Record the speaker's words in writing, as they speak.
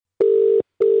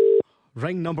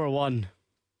Ring number 1.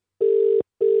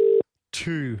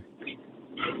 2.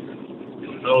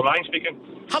 Hello, Ryan speaking.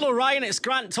 Hello, Ryan. It's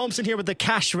Grant Thompson here with the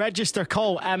cash register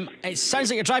call. It sounds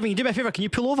like you're driving. Can you do me a favour? Can you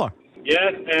pull over? Yeah,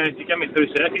 you give me 2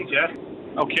 seconds, yeah?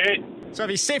 Okay. So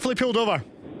have you safely pulled over?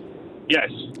 Yes.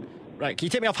 Right, can you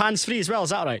take me off hands-free as well? Is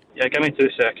that right? Yeah, give me 2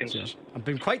 seconds. Cheers. I've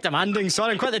been quite demanding.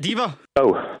 Sorry, I'm quite the diva.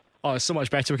 Oh, It's so much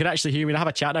better. We can actually hear me and have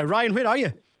a chat now. Ryan, where are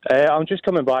you? I'm just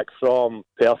coming back from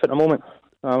Perth at the moment.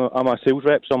 I'm a sales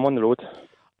rep, so I'm on the road.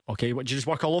 Okay, what, do you just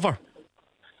work all over?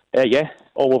 Yeah,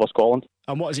 all over Scotland.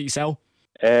 And what is it you sell?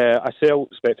 I sell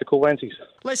spectacle lenses.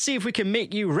 Let's see if we can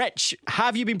make you rich.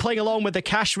 Have you been playing along with the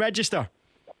cash register?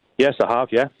 Yes, I have,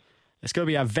 yeah. It's going to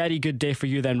be a very good day for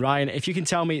you then, Ryan. If you can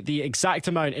tell me the exact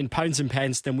amount in pounds and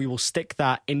pence, then we will stick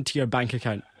that into your bank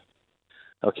account.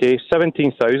 Okay,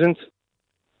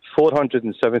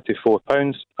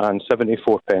 £17,474 and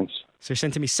 74 pence. So you're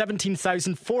saying to me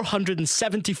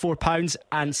 £17,474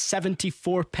 and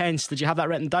 74 pence. Did you have that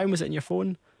written down? Was it in your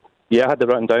phone? Yeah, I had that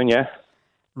written down, yeah.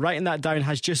 Writing that down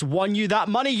has just won you that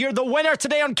money. You're the winner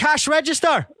today on Cash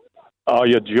Register. Oh,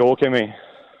 you're joking me.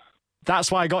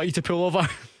 That's why I got you to pull over.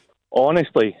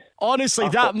 Honestly,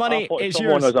 that money is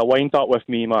someone yours. was a wind up with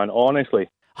me, man, honestly.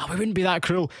 Oh, we wouldn't be that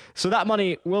cruel. So that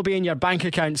money will be in your bank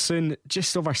account soon,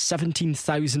 just over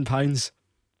 £17,000.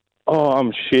 Oh,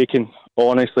 I'm shaking,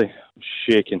 honestly. I'm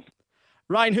shaking.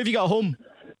 Ryan, who have you got at home?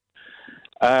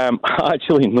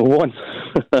 Actually, no one.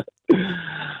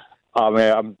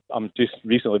 I'm just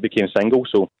recently became single,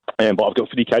 so but I've got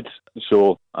 3 kids,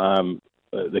 so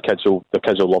the kids will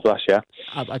love this, yeah.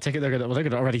 I take it they're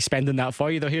already spending that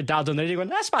for you. They'll hear Dad on the radio going,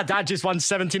 "That's my dad just won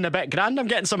 17 a bit grand. I'm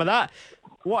getting some of that."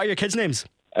 What are your kids' names?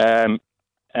 My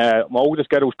oldest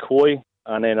girl's Chloe,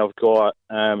 and then I've got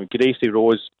Gracie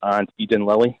Rose and Eden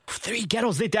Lily. 3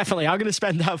 girls. They definitely are going to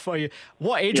spend that for you.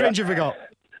 What age range have we got?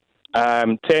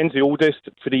 10's the oldest,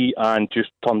 3 and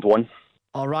just turned 1.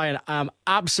 Oh, Ryan, I'm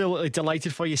absolutely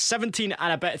delighted for you. 17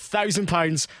 and a bit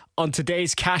 £1,000 on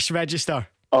today's cash register.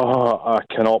 Oh, I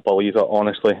cannot believe it,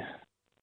 honestly.